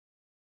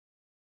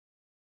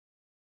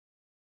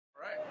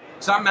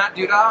So I'm Matt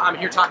Duda. I'm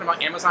here talking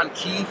about Amazon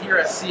Key here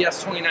at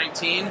CES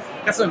 2019.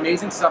 Got some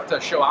amazing stuff to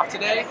show off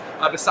today.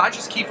 Besides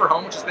just Key for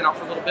Home, which has been out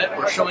for a little bit,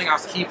 we're showing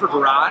off Key for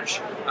Garage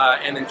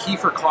and then Key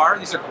for Car.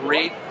 These are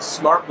great,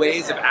 smart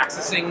ways of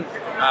accessing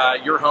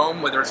your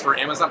home, whether it's for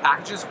Amazon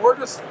packages or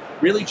just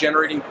really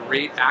generating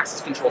great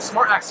access control,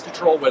 smart access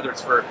control, whether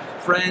it's for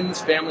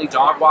friends, family,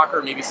 dog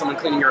walker, maybe someone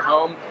cleaning your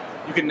home.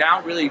 You can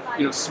now really,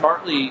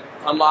 smartly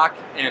unlock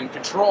and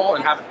control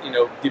and have,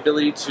 the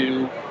ability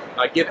to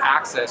give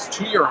access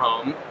to your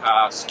home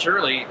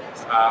securely,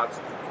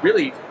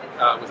 really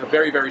with a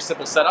very, very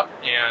simple setup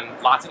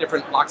and lots of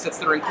different lock sets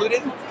that are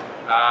included.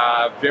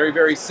 Very,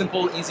 very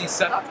simple, easy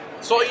setup.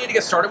 So all you need to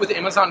get started with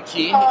Amazon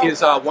Key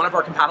is one of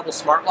our compatible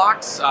smart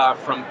locks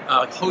from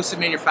a host of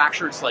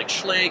manufacturers like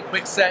Schlage,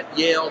 Kwikset,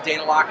 Yale,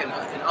 Danalock,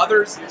 and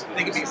others.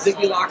 They can be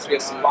Zigbee locks. We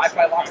have some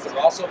Wi-Fi locks that are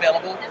also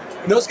available.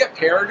 And those get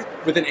paired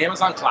with an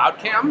Amazon Cloud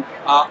Cam.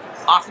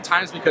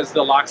 Oftentimes because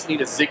the locks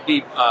need a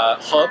Zigbee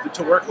hub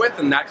to work with,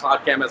 and that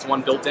Cloud Cam has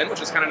one built in, which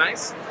is kind of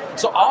nice.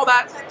 So all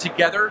that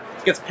together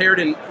gets paired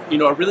in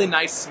a really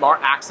nice smart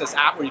access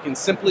app where you can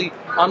simply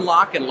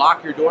unlock and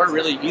lock your door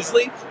really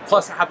easily,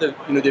 plus have the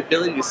the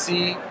ability to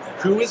see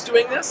who is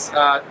doing this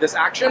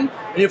action,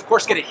 and you of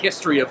course get a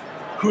history of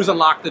who's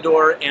unlocked the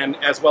door, and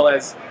as well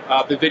as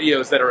the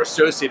videos that are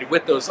associated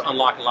with those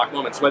unlock and lock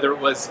moments, whether it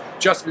was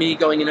just me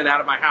going in and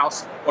out of my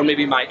house or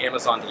maybe my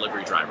Amazon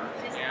delivery driver.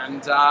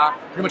 And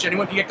pretty much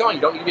anyone can get going.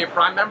 You don't need to be a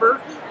Prime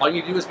member. All you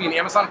need to do is be an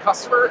Amazon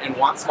customer and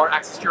want smart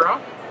access to your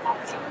home.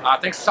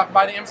 Thanks for stopping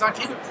by the Amazon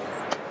Key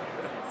booth.